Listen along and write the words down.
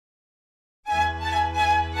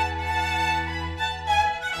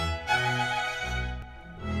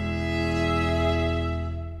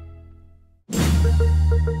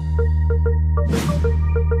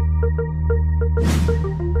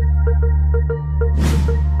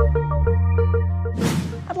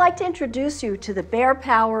like to introduce you to the Bear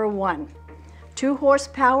Power 1. 2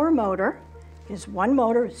 horsepower motor. Is one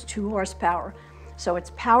motor, it's 2 horsepower. So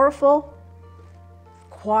it's powerful,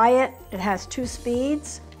 quiet, it has 2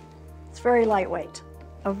 speeds. It's very lightweight.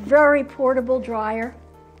 A very portable dryer,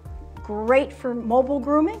 great for mobile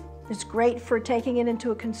grooming. It's great for taking it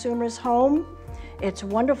into a consumer's home. It's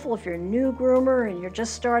wonderful if you're a new groomer and you're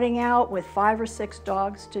just starting out with 5 or 6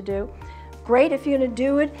 dogs to do. Great if you're gonna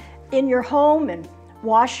do it in your home and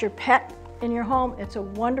wash your pet in your home. It's a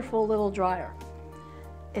wonderful little dryer.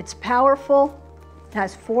 It's powerful, it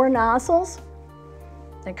has 4 nozzles.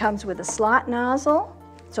 It comes with a slot nozzle,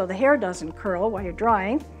 so the hair doesn't curl while you're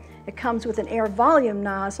drying. It comes with an air volume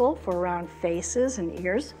nozzle for around faces and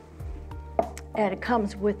ears. And it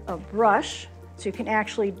comes with a brush, so you can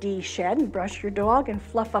actually de-shed and brush your dog and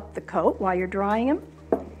fluff up the coat while you're drying him.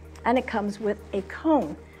 And it comes with a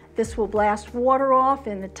cone. This will blast water off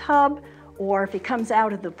in the tub, or if he comes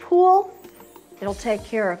out of the pool, it'll take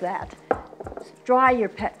care of that. Dry your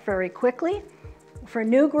pet very quickly. For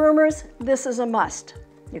new groomers, this is a must.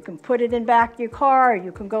 You can put it in back of your car,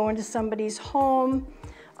 you can go into somebody's home,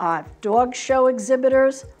 dog show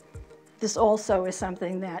exhibitors. This also is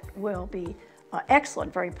something that will be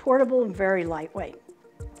excellent, very portable and very lightweight.